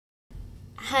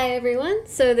Hi everyone,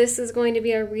 so this is going to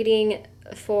be a reading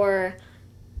for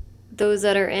those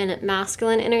that are in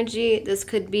masculine energy. This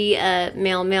could be a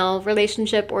male-male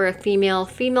relationship or a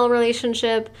female-female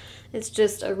relationship. It's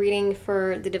just a reading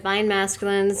for the divine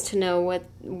masculines to know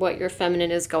what your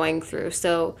feminine is going through.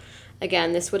 So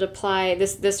again, this would apply,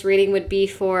 this reading would be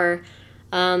for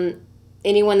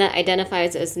anyone that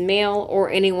identifies as male or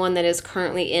anyone that is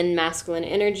currently in masculine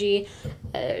energy.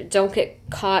 Don't get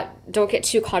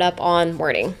too caught up on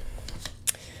wording.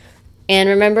 And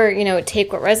remember,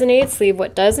 take what resonates, leave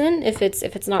what doesn't. If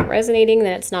it's not resonating,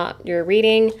 then it's not your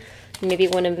reading. Maybe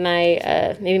one of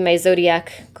my maybe my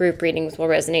zodiac group readings will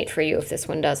resonate for you if this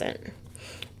one doesn't.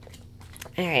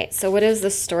 All right. So what is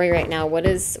the story right now? What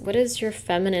is your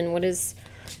feminine? What is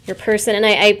your person? And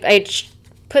I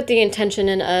put the intention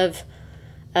in of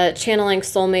channeling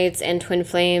soulmates and twin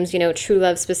flames, true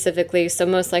love specifically. So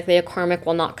most likely a karmic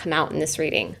will not come out in this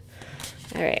reading.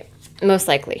 All right. Most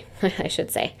likely, I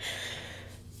should say.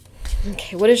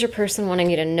 Okay, what is your person wanting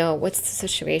you to know? What's the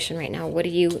situation right now? What do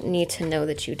you need to know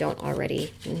that you don't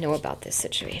already know about this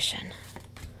situation?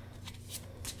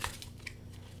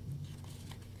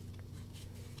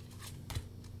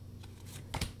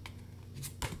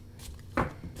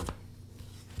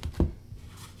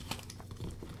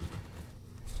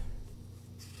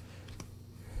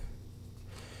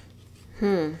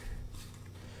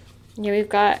 Yeah, we've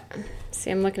got... See,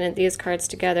 I'm looking at these cards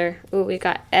together. Ooh, we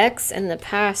got X in the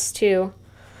past, too.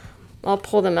 I'll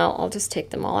pull them out. I'll just take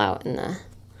them all out in the...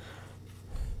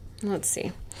 Let's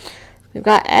see. We've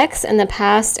got X in the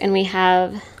past, and we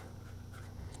have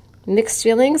mixed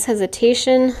feelings,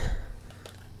 hesitation.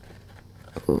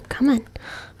 Ooh, come on.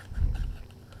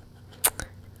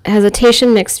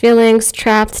 Hesitation, mixed feelings,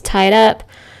 trapped, tied up,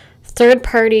 third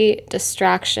party,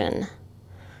 distraction,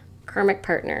 karmic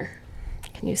partner.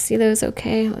 Can you see those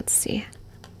okay? Let's see.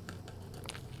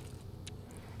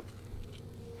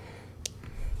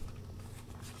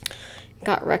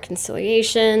 Got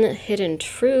reconciliation, hidden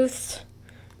truth,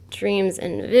 dreams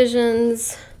and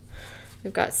visions.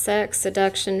 We've got sex,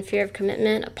 seduction, fear of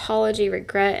commitment, apology,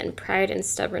 regret, and pride and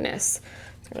stubbornness.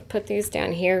 So I'm going to put these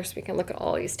down here so we can look at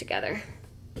all these together.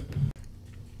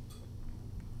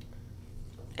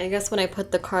 I guess when I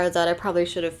put the cards out, I probably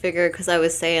should have figured, because I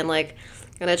was saying, like,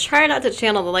 I'm going to try not to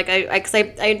channel, but, like,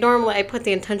 I normally put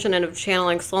the intention in of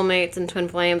channeling soulmates and twin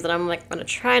flames, and I'm, like, going to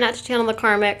try not to channel the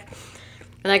karmic.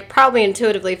 And I probably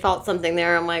intuitively felt something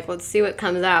there. I'm like, let's see what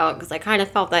comes out, because I kind of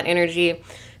felt that energy.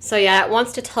 So, yeah, it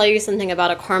wants to tell you something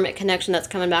about a karmic connection that's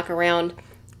coming back around.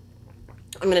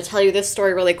 I'm going to tell you this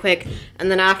story really quick,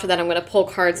 and then after that I'm going to pull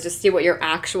cards to see what your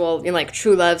actual, like,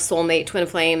 true love, soulmate, twin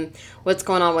flame, what's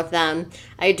going on with them.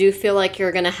 I do feel like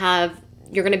you're going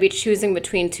to be choosing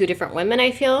between two different women,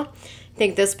 I feel. I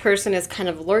think this person is kind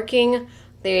of lurking.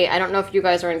 I don't know if you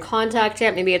guys are in contact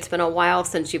yet. Maybe it's been a while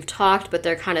since you've talked, but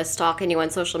they're kind of stalking you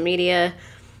on social media,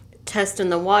 testing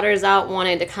the waters out,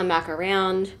 wanting to come back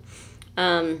around.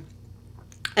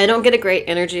 I don't get a great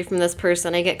energy from this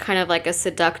person. I get kind of like a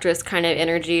seductress kind of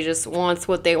energy, just wants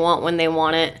what they want when they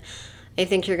want it. I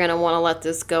think you're going to want to let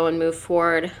this go and move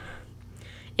forward.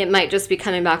 It might just be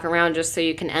coming back around just so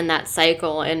you can end that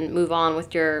cycle and move on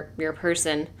with your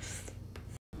person.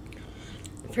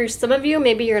 For some of you,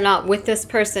 maybe you're not with this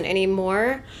person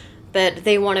anymore, but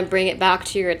they want to bring it back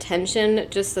to your attention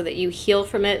just so that you heal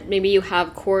from it. Maybe you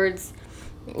have cords.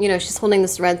 She's holding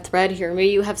this red thread here. Maybe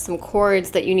you have some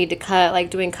cords that you need to cut,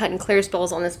 like doing cut and clear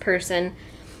spells on this person.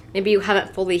 Maybe you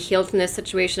haven't fully healed from this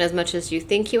situation as much as you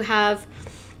think you have.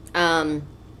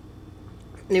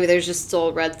 Maybe there's just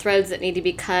still red threads that need to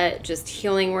be cut, just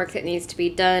healing work that needs to be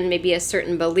done. Maybe a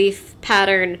certain belief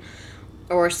pattern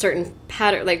or a certain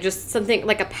pattern, like just something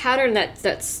like a pattern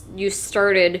that's you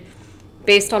started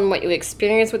based on what you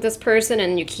experienced with this person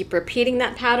and you keep repeating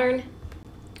that pattern.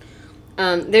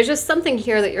 There's just something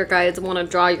here that your guides want to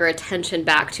draw your attention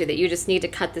back to, that you just need to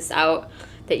cut this out,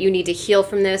 that you need to heal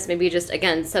from this. Maybe just,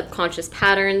 again, subconscious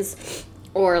patterns,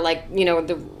 or like,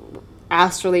 the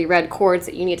astrally red cords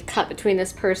that you need to cut between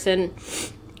this person.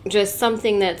 Just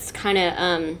something that's kind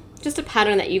of just a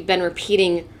pattern that you've been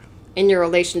repeating in your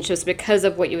relationships because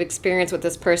of what you've experienced with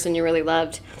this person you really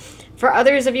loved. For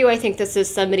others of you, I think this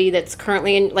is somebody that's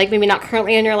currently in, like, maybe not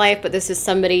currently in your life, but this is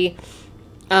somebody...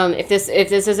 If this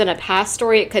isn't a past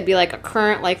story, it could be like a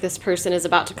current, like this person is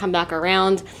about to come back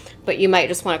around, but you might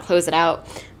just want to close it out.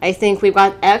 I think we've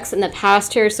got X in the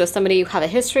past here, so somebody you have a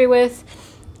history with,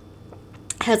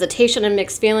 hesitation and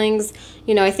mixed feelings.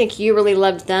 I think you really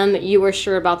loved them, you were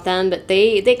sure about them, but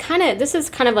they kind of, this is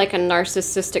kind of like a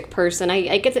narcissistic person.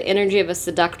 I get the energy of a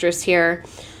seductress here,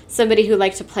 somebody who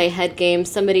liked to play head games,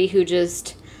 somebody who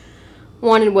just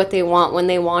wanted what they want when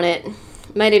they want it.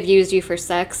 Might have used you for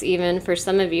sex, even for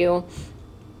some of you.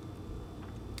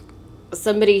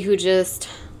 Somebody who just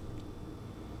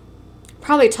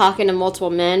probably talking to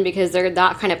multiple men, because they're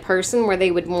that kind of person where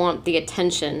they would want the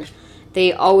attention.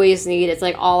 They always need, it's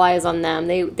like all eyes on them.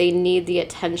 They need the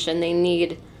attention.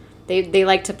 They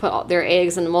like to put their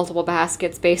eggs in multiple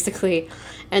baskets, basically.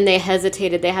 And they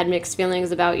hesitated. They had mixed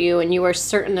feelings about you, and you were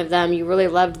certain of them. You really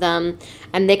loved them.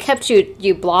 And they kept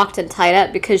you blocked and tied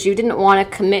up because you didn't want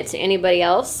to commit to anybody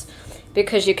else,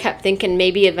 because you kept thinking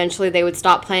maybe eventually they would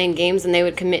stop playing games and they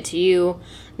would commit to you.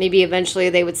 Maybe eventually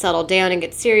they would settle down and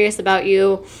get serious about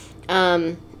you.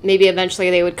 Maybe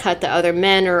eventually they would cut the other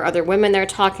men or other women they're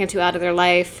talking to out of their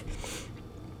life.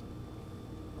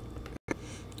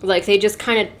 Like, they just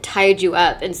kind of tied you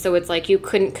up. And so it's like you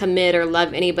couldn't commit or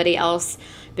love anybody else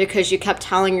because you kept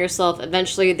telling yourself,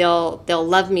 eventually they'll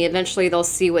love me. Eventually they'll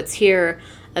see what's here.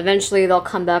 Eventually they'll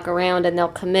come back around and they'll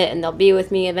commit and they'll be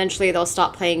with me. Eventually they'll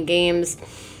stop playing games.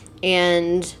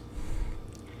 And,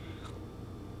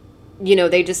 you know,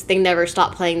 they never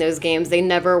stopped playing those games. They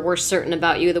never were certain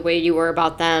about you the way you were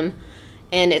about them.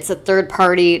 And it's a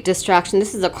third-party distraction.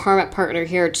 This is a karmic partner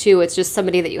here, too. It's just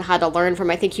somebody that you had to learn from.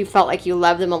 I think you felt like you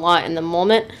loved them a lot in the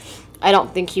moment. I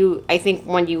think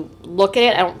when you look at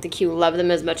it, I don't think you love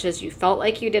them as much as you felt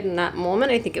like you did in that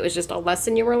moment. I think it was just a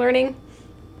lesson you were learning.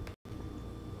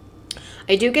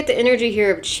 I do get the energy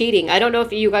here of cheating. I don't know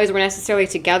if you guys were necessarily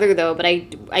together, though, but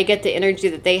I get the energy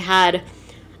that they had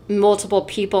multiple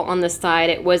people on the side.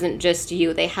 It wasn't just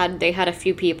you. They had a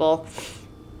few people.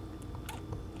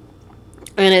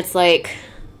 And it's like,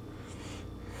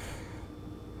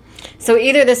 so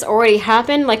either this already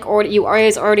happened, like, or you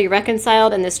guys already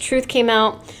reconciled and this truth came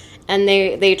out and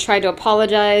they tried to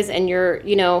apologize, and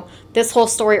this whole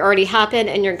story already happened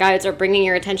and your guides are bringing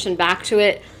your attention back to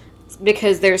it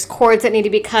because there's cords that need to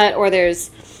be cut, or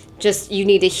there's just, you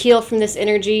need to heal from this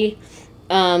energy.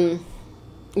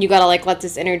 You gotta, like, let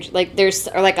this energy, like, there's,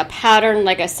 or like a pattern,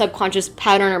 like a subconscious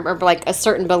pattern, or like a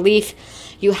certain belief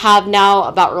you have now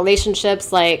about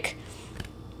relationships, like,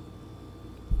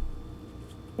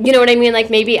 you know what I mean?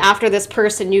 Like, maybe after this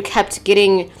person, you kept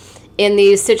getting in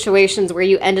these situations where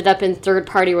you ended up in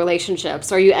third-party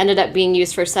relationships, or you ended up being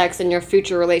used for sex in your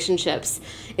future relationships.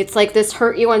 It's like this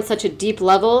hurt you on such a deep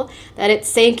level that it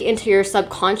sank into your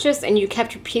subconscious, and you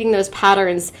kept repeating those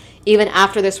patterns even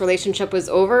after this relationship was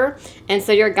over. And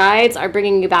so your guides are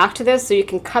bringing you back to this so you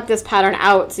can cut this pattern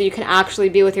out, so you can actually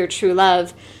be with your true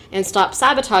love and stop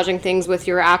sabotaging things with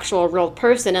your actual real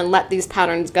person and let these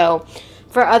patterns go.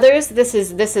 For others, this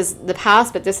is the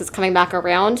past, but this is coming back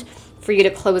around for you to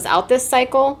close out this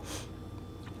cycle.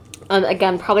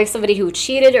 Again, probably somebody who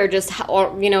cheated, or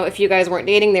if you guys weren't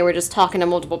dating, they were just talking to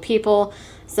multiple people.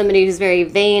 Somebody who's very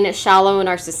vain, shallow,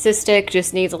 narcissistic,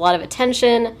 just needs a lot of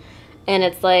attention. And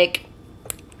it's like,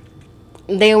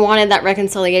 they wanted that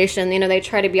reconciliation. They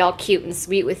try to be all cute and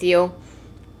sweet with you.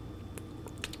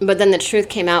 But then the truth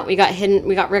came out. We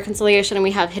got reconciliation, and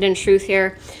we have hidden truth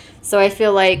here. So I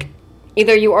feel like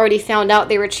either you already found out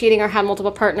they were cheating or had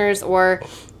multiple partners, or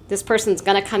this is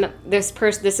going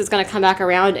to come back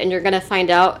around, and you're going to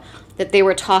find out that they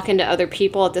were talking to other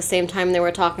people at the same time they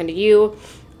were talking to you.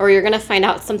 Or you're going to find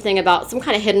out something about some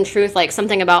kind of hidden truth, like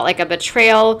something about like a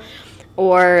betrayal,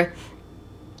 or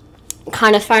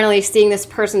kind of finally seeing this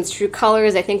person's true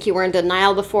colors. I think you were in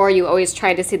denial before. You always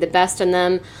tried to see the best in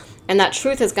them. And that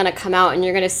truth is going to come out, and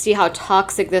you're going to see how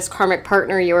toxic this karmic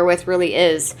partner you were with really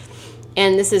is.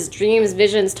 And this is dreams,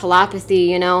 visions,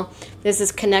 telepathy, This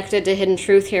is connected to hidden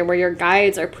truth here, where your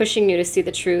guides are pushing you to see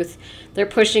the truth. They're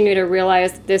pushing you to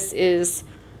realize that this is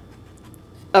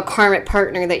a karmic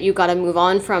partner that you got to move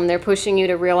on from. They're pushing you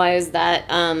to realize that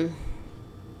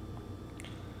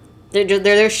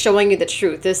they're showing you the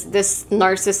truth. This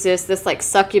narcissist, this like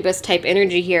succubus type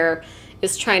energy here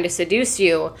is trying to seduce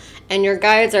you, and your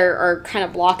guides are kind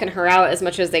of blocking her out as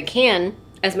much as they can,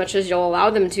 as much as you'll allow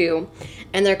them to.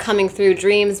 And they're coming through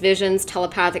dreams, visions,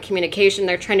 telepathic communication.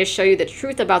 They're trying to show you the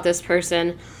truth about this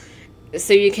person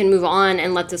so you can move on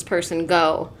and let this person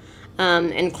go,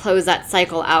 and close that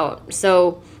cycle out.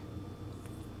 So,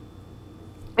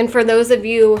 and for those of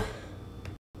you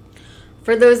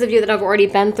that have already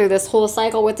been through this whole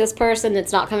cycle with this person,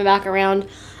 it's not coming back around.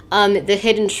 The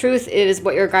hidden truth is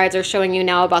what your guides are showing you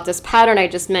now about this pattern I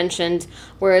just mentioned,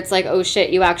 where it's like, oh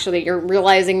shit, you're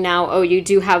realizing now, oh, you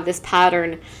do have this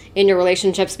pattern in your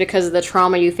relationships because of the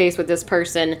trauma you face with this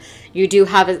person. You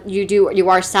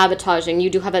are sabotaging. You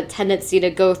do have a tendency to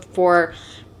go for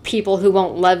people who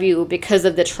won't love you because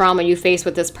of the trauma you face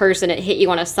with this person. It hit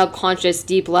you on a subconscious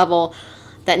deep level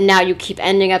that now you keep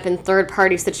ending up in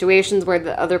third-party situations where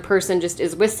the other person just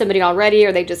is with somebody already,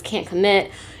 or they just can't commit.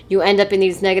 You end up in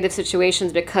these negative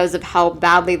situations because of how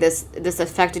badly this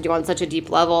affected you on such a deep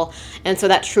level. And so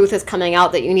that truth is coming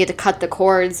out, that you need to cut the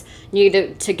cords. You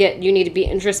need to be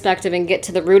introspective and get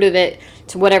to the root of it,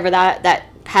 to whatever that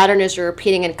pattern is you're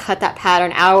repeating, and cut that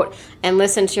pattern out and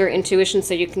listen to your intuition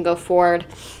so you can go forward.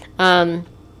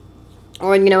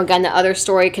 Or, again, the other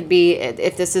story could be,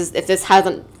 if this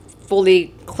hasn't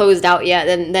fully closed out yet,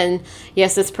 then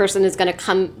yes, this person is going to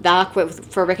come back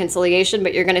for reconciliation,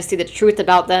 but you're going to see the truth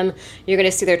about them. You're going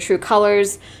to see their true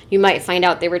colors. You might find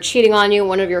out they were cheating on you.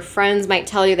 One of your friends might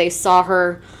tell you they saw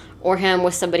her or him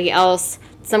with somebody else.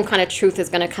 Some kind of truth is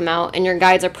going to come out, and your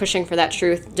guides are pushing for that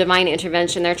truth. Divine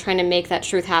intervention. They're trying to make that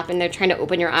truth happen. They're trying to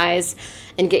open your eyes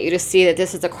and get you to see that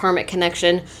this is a karmic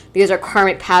connection. These are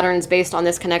karmic patterns based on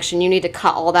this connection. You need to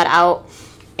cut all that out.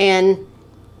 And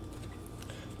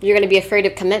you're going to be afraid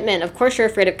of commitment. Of course you're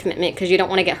afraid of commitment, because you don't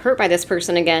want to get hurt by this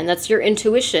person again. That's your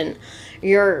intuition.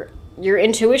 Your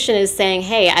intuition is saying,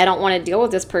 hey, I don't want to deal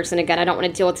with this person again. I don't want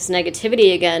to deal with this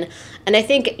negativity again. And I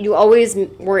think you always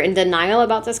were in denial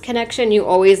about this connection. You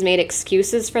always made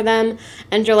excuses for them.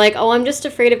 And you're like, oh, I'm just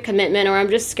afraid of commitment, or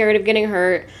I'm just scared of getting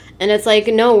hurt. And it's like,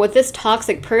 no, with this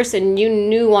toxic person, you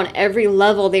knew on every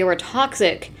level they were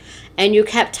toxic. And you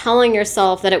kept telling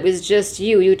yourself that it was just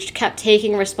you. You kept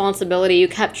taking responsibility. You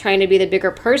kept trying to be the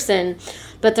bigger person.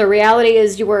 But the reality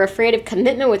is you were afraid of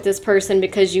commitment with this person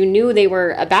because you knew they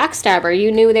were a backstabber. You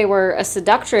knew they were a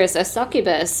seductress, a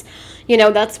succubus.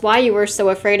 That's why you were so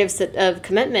afraid of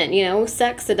commitment.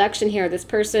 Sex, seduction here. This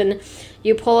person,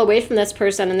 you pull away from this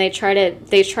person and they try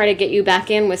to get you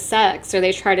back in with sex, or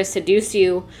they try to seduce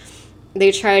you.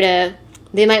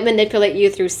 They might manipulate you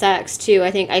through sex too.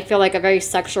 I feel like a very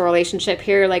sexual relationship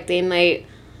here. Like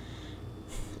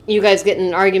you guys get in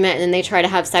an argument and then they try to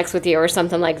have sex with you or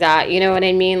something like that. You know what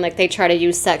I mean? Like they try to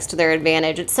use sex to their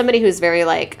advantage. It's somebody who's very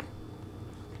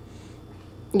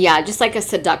just like a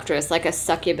seductress, like a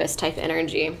succubus type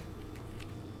energy.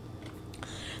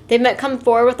 They might come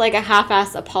forward with like a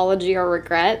half-ass apology or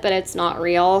regret, but it's not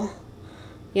real.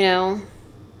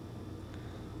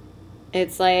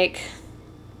 It's like,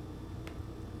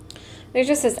 there's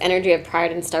just this energy of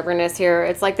pride and stubbornness here.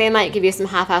 It's like they might give you some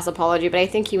half-ass apology, but I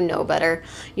think you know better.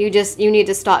 You need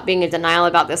to stop being in denial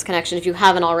about this connection. If you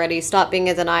haven't already, stop being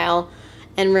in denial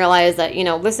and realize that,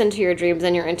 listen to your dreams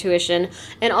and your intuition.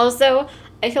 And also,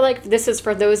 I feel like this is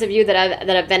for those of you that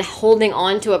have been holding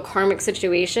on to a karmic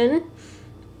situation,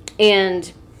 and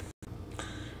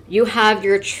you have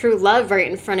your true love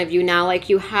right in front of you now. Like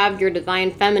you have your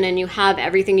divine feminine, you have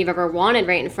everything you've ever wanted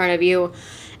right in front of you,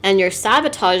 and you're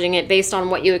sabotaging it based on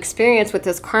what you experienced with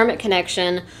this karmic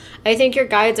connection. I think your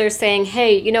guides are saying,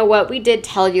 hey, you know what? We did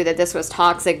tell you that this was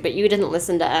toxic, but you didn't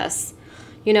listen to us.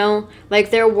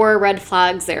 Like there were red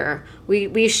flags there.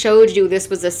 We showed you this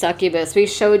was a succubus. We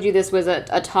showed you this was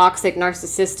a toxic,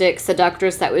 narcissistic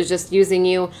seductress that was just using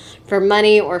you for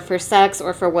money or for sex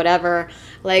or for whatever.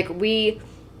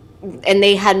 And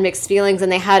they had mixed feelings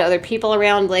and they had other people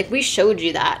around. Like we showed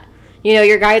you that.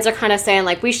 Your guides are kind of saying,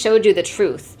 like, we showed you the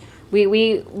truth.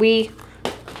 Oh,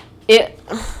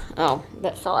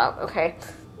 that fell out. Okay.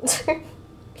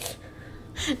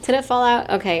 Did it fall out?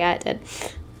 Okay, yeah, it did.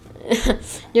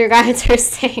 Your guides are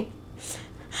saying,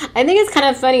 I think it's kind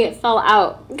of funny it fell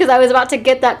out, because I was about to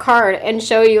get that card and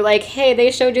show you, like, hey, they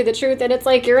showed you the truth, and it's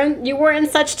like you were in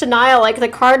such denial, like the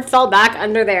card fell back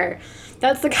under there.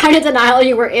 That's the kind of denial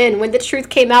you were in. When the truth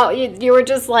came out, you were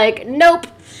just like, nope.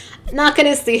 Not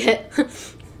gonna see it.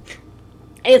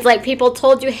 It's like people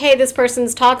told you, hey, this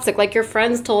person's toxic. Like your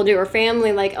friends told you, or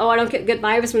family, like, oh, I don't get good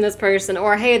vibes from this person,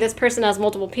 or hey, this person has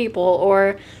multiple people,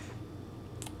 or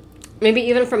maybe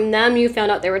even from them you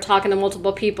found out they were talking to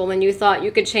multiple people and you thought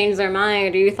you could change their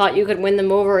mind, or you thought you could win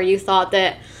them over, or you thought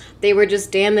that they were just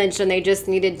damaged and they just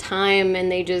needed time,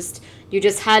 and you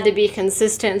just had to be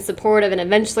consistent and supportive, and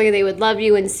eventually they would love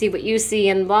you and see what you see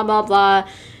and blah blah blah.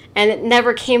 And it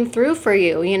never came through for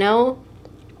you,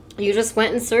 You just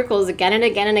went in circles again and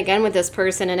again and again with this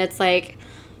person. And it's like,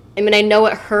 I know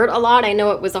it hurt a lot. I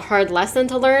know it was a hard lesson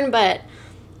to learn. But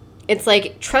it's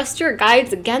like, trust your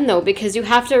guides again, though. Because you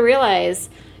have to realize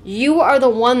you are the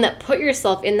one that put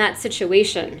yourself in that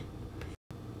situation.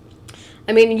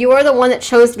 You are the one that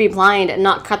chose to be blind and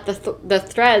not cut the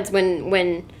threads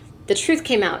when the truth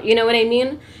came out. You know what I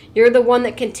mean? You're the one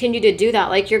that continued to do that.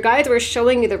 Like your guides were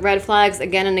showing you the red flags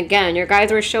again and again. Your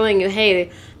guides were showing you,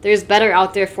 hey, there's better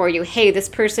out there for you. Hey, this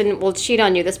person will cheat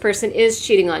on you. This person is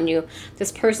cheating on you. This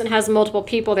person has multiple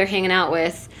people they're hanging out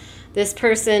with. This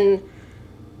person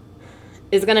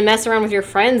is going to mess around with your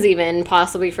friends even,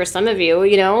 possibly for some of you,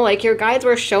 you know? Like, your guides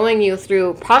were showing you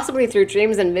through, possibly through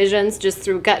dreams and visions, just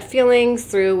through gut feelings,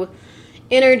 through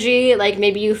energy. Like,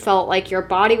 maybe you felt like your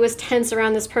body was tense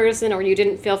around this person, or you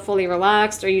didn't feel fully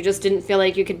relaxed, or you just didn't feel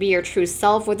like you could be your true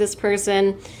self with this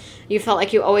person. You felt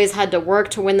like you always had to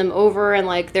work to win them over, and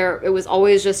like it was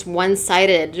always just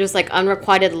one-sided, just like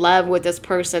unrequited love with this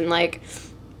person. Like,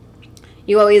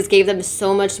 you always gave them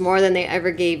so much more than they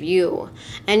ever gave you.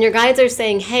 And your guides are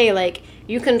saying, hey, like,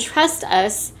 you can trust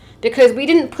us because we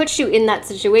didn't put you in that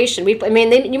situation. You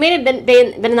may have been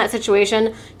in that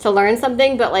situation to learn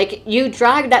something, but like, you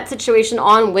dragged that situation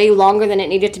on way longer than it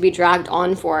needed to be dragged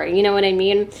on for. You know what I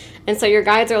mean? And so your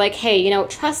guides are like, hey, you know,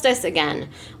 trust us again.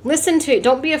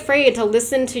 Don't be afraid to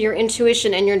listen to your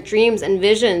intuition and your dreams and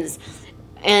visions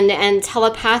and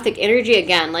telepathic energy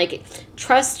again. Like,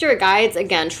 trust your guides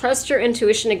again, trust your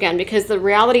intuition again, because the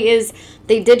reality is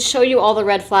they did show you all the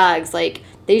red flags. Like,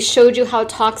 they showed you how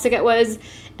toxic it was,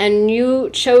 and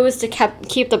you chose to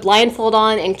keep the blindfold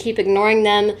on and keep ignoring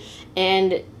them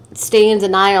and stay in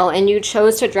denial, and you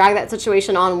chose to drag that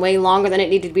situation on way longer than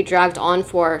it needed to be dragged on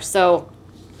for. So,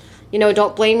 you know,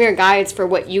 don't blame your guides for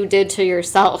what you did to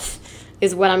yourself,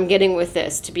 is what I'm getting with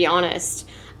this, to be honest.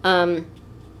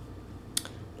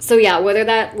 So yeah, whether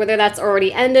that's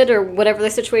already ended or whatever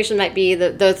the situation might be,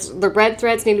 the red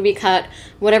threads need to be cut.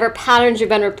 Whatever patterns you've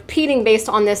been repeating based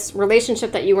on this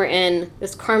relationship that you were in,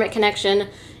 this karmic connection,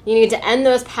 you need to end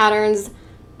those patterns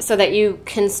so that you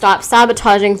can stop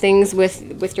sabotaging things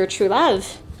with your true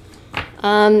love.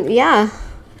 Yeah,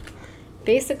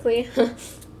 basically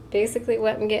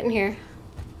what I'm getting here.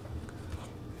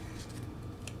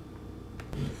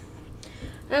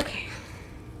 Okay.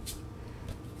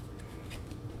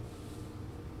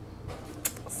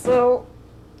 So,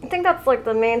 I think that's like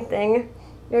the main thing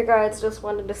your guides just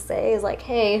wanted to say is like,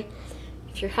 hey,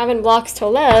 if you're having blocks to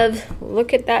love,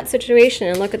 look at that situation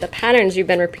and look at the patterns you've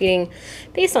been repeating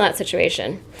based on that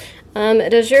situation.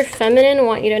 Does your feminine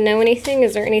want you to know anything?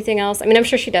 Is there anything else? I mean, I'm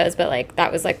sure she does, but like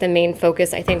that was like the main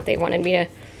focus I think they wanted me to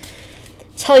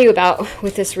tell you about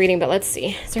with this reading. But let's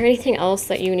see. Is there anything else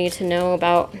that you need to know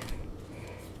about,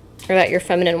 or that your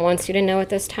feminine wants you to know at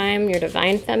this time? Your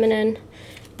divine feminine?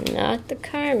 Not the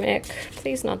karmic.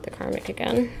 Please, not the karmic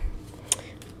again.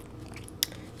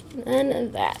 None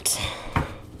of that.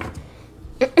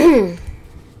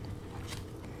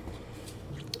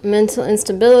 Mental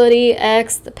instability,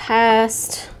 X, the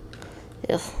past.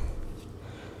 Ugh.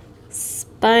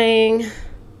 Spying.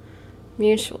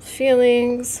 Mutual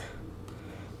feelings.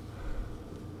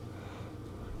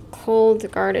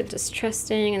 Cold, guarded,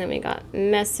 distrusting. And then we got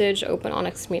message, open,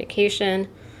 honest communication.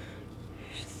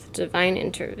 Divine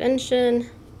intervention,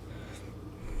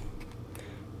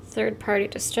 third-party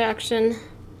distraction,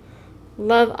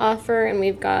 love offer, and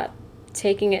we've got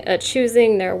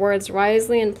choosing their words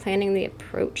wisely and planning the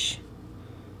approach.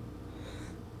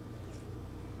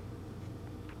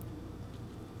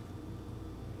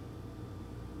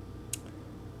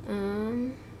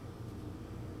 I'll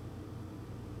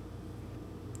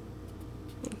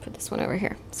put this one over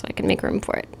here so I can make room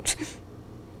for it.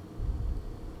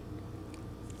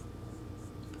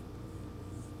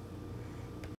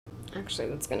 Actually,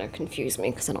 that's going to confuse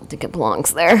me because I don't think it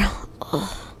belongs there.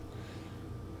 Ugh.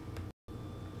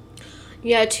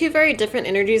 Yeah, two very different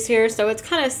energies here. So it's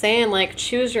kind of saying, like,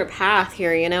 choose your path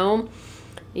here, you know?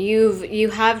 You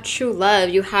have true love.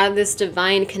 You have this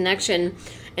divine connection.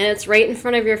 And it's right in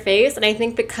front of your face. And I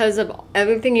think because of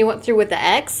everything you went through with the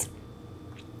ex,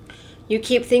 you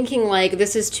keep thinking, like,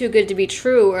 this is too good to be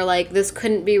true. Or, like, this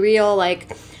couldn't be real.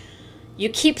 Like, you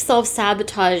keep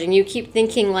self-sabotaging. You keep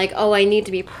thinking like, oh, I need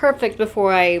to be perfect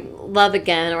before I love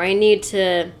again. Or I need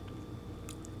to...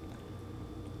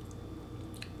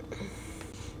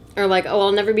 Or like, oh,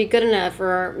 I'll never be good enough.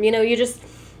 Or, you know,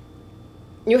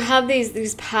 you have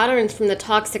these patterns from the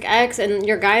toxic ex. And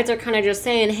your guides are kind of just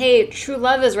saying, hey, true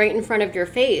love is right in front of your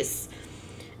face.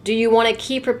 Do you want to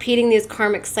keep repeating these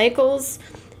karmic cycles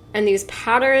and these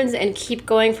patterns and keep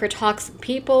going for toxic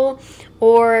people?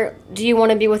 Or do you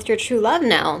want to be with your true love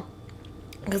now?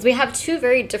 Because we have two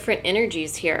very different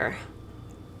energies here.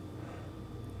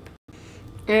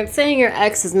 And it's saying your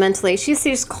ex is mentally,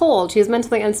 she's cold. She's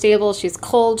mentally unstable. She's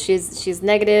cold. She's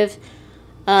negative.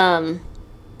 Let's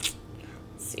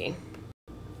see.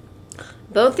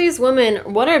 Both these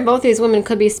women, both these women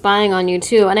could be spying on you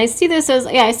too. And I see this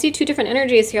as, yeah, I see two different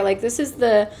energies here. Like this is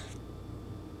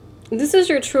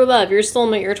your true love, your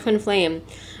soulmate, your twin flame.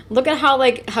 Look at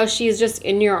how she's just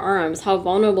in your arms, how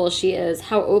vulnerable she is,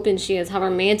 how open she is, how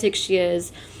romantic she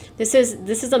is. This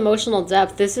is emotional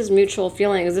depth. This is mutual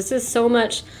feelings. This is so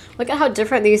much. Look at how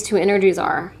different these two energies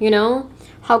are, you know?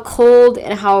 how cold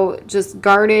and how just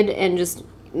guarded and just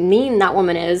mean that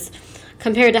woman is,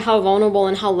 compared to how vulnerable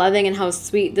and how loving and how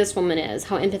sweet this woman is,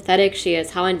 how empathetic she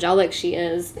is, how angelic she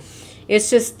is. It's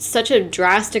just such a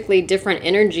drastically different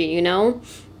energy, you know?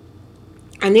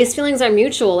 And these feelings are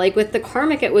mutual. Like with the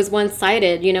karmic, it was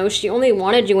one-sided, you know? She only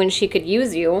wanted you when she could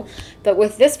use you. But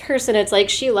with this person, it's like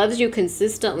she loves you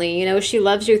consistently, you know? She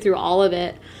loves you through all of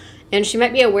it. And she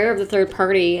might be aware of the third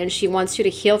party, and she wants you to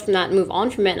heal from that and move on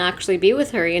from it and actually be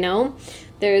with her, you know?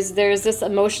 There's this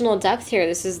emotional depth here.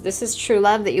 This is true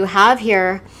love that you have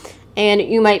here. And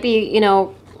you might be, you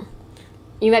know,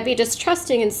 you might be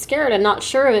distrusting and scared and not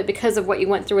sure of it because of what you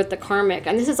went through with the karmic.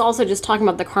 And this is also just talking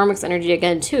about the karmic's energy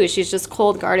again, too. She's just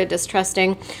cold, guarded,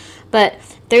 distrusting. But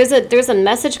there's a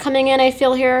message coming in, I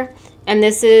feel here. And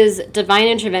this is divine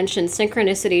intervention,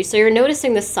 synchronicity. So you're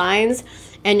noticing the signs,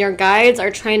 and your guides are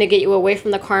trying to get you away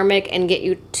from the karmic and get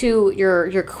you to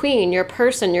your queen, your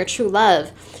person, your true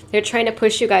love. They're trying to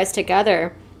push you guys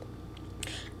together.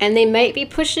 And they might be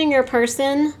pushing your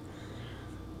person.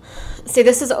 See,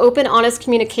 this is open, honest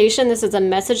communication. This is a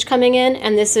message coming in,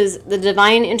 and this is the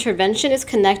divine intervention is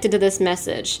connected to this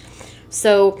message.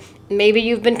 So maybe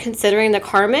you've been considering the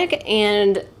karmic,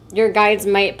 and your guides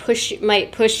might push you,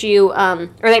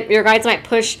 your guides might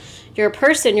push your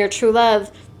person, your true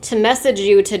love, to message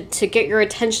you to get your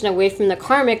attention away from the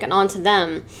karmic and onto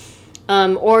them.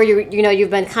 Or you've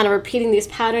been kind of repeating these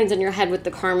patterns in your head with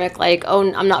the karmic, like,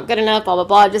 oh, I'm not good enough, blah, blah,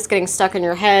 blah, just getting stuck in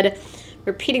your head,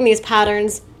 repeating these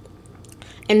patterns.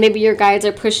 And maybe your guides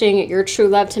are pushing your true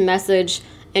love to message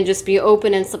and just be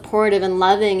open and supportive and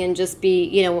loving and just be,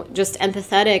 you know, just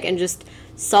empathetic and just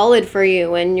solid for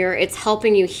you. And it's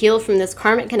helping you heal from this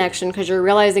karmic connection, because you're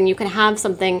realizing you can have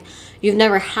something you've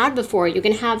never had before. You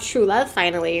can have true love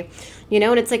finally, you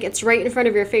know, and it's like, it's right in front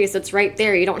of your face. It's right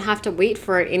there. You don't have to wait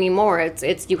for it anymore.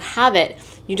 You have it.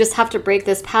 You just have to break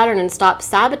this pattern and stop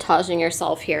sabotaging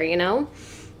yourself here, you know?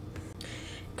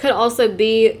 Could also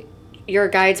be your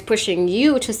guides pushing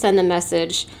you to send a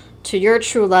message to your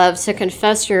true love, to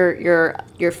confess your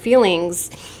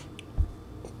feelings,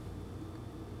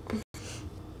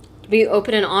 to be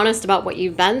open and honest about what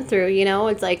you've been through, you know?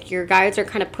 It's like your guides are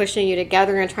kind of pushing you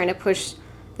together and trying to push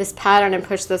this pattern and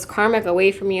push this karmic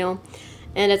away from you.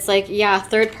 And it's like, yeah,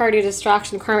 third party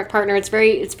distraction, karmic partner, it's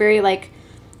very like,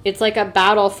 it's like a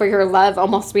battle for your love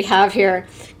almost we have here.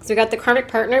 So we got the karmic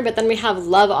partner, but then we have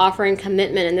love, offering,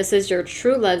 commitment, and this is your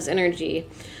true love's energy.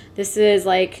 This is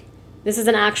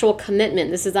an actual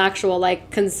commitment. This is actual like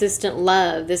consistent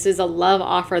love. This is a love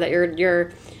offer that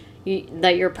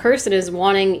your person is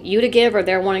wanting you to give, or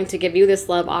they're wanting to give you this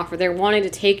love offer. They're wanting to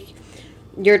take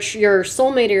your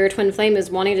soulmate or your twin flame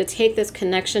is wanting to take this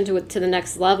connection to the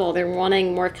next level. They're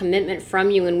wanting more commitment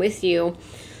from you and with you.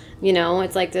 You know,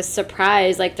 it's like this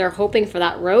surprise, like they're hoping for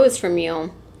that rose from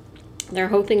you. They're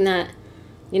hoping that,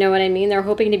 you know what I mean? They're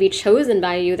hoping to be chosen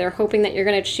by you. They're hoping that you're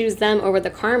going to choose them over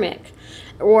the karmic.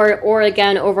 Or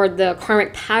again, over the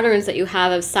karmic patterns that you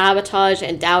have of sabotage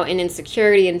and doubt and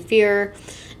insecurity and fear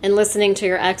and listening to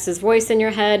your ex's voice in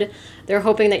your head. They're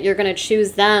hoping that you're going to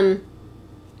choose them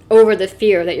over the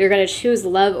fear, that you're going to choose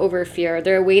love over fear.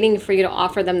 They're waiting for you to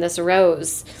offer them this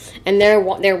rose, and they're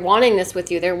wanting this with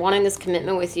you. They're wanting this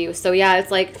commitment with you. So yeah,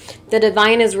 it's like the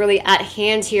divine is really at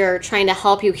hand here, trying to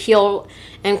help you heal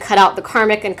and cut out the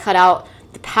karmic and cut out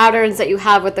the patterns that you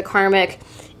have with the karmic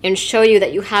and show you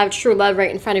that you have true love right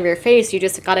in front of your face. You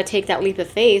just got to take that leap of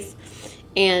faith.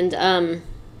 And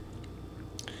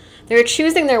they're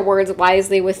choosing their words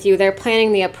wisely with you. They're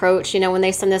planning the approach, you know, when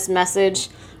they send this message.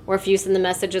 Or if you send the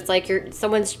message, it's like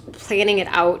someone's planning it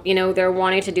out. You know, they're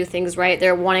wanting to do things right.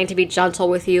 They're wanting to be gentle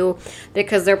with you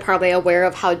because they're probably aware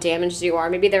of how damaged you are.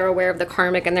 Maybe they're aware of the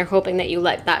karmic and they're hoping that you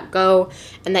let that go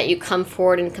and that you come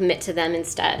forward and commit to them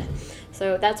instead.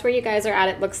 So that's where you guys are at,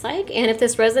 it looks like. And if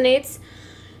this resonates,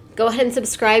 go ahead and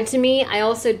subscribe to me. I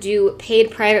also do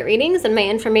paid private readings, and my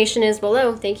information is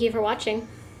below. Thank you for watching.